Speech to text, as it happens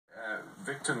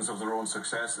victims of their own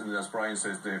success, and as Brian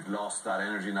says, they've lost that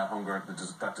energy and that hunger,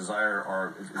 that desire,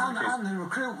 or and the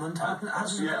recruitment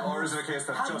hasn't or is it a case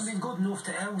that hasn't been good enough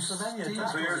to oust the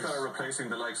players that are replacing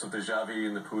the likes of the Xavi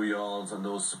and the Puyols and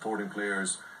those supporting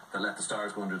players that let the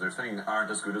stars go and do their thing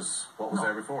aren't as good as what was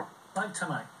there before? Like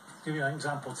tonight, give you an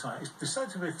example tonight. He's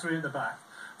decided to be three at the back.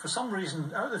 For some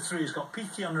reason, out of the three, he's got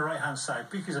Piqué on the right-hand side.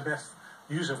 Piqué's the best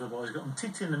user of the ball. He's got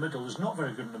Umtiti in the middle, who's not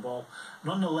very good in the ball.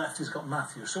 And on the left, he's got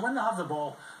Matthew. So when they have the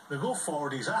ball, they go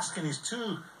forward. He's asking his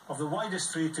two of the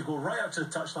widest three to go right out to the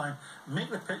touchline, make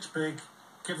the pitch big,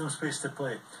 give them space to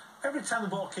play. Every time the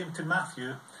ball came to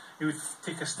Matthew, he would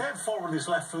take a step forward with his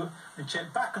left foot and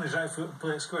check back on his right foot and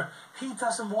play it square. He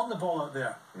doesn't want the ball out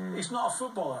there. He's not a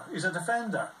footballer. He's a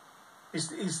defender.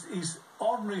 He's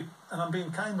ordinary, and I'm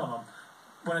being kind on him,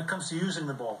 when it comes to using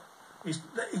the ball.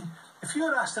 If you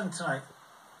had asked him tonight,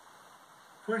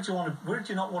 where do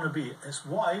you not want to be? It's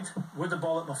wide with the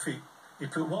ball at my feet. He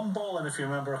put one ball in, if you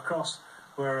remember, across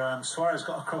where Suarez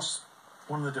got across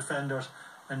one of the defenders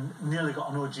and nearly got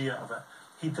an OG out of it.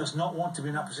 He does not want to be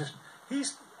in that position.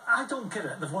 I don't get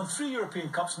it. They've won 3 European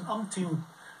Cups and umpteen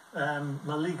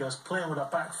La Ligas playing with a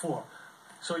back four.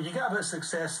 So you get a bit of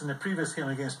success in the previous game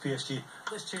against PSG.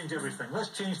 Let's change everything. Let's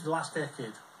change the last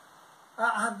decade.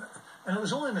 And it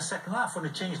was only in the second half when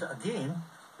they changed it again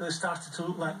that it started to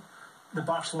look like the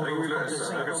Barcelona. I think we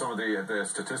look at some of the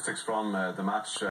statistics from the match.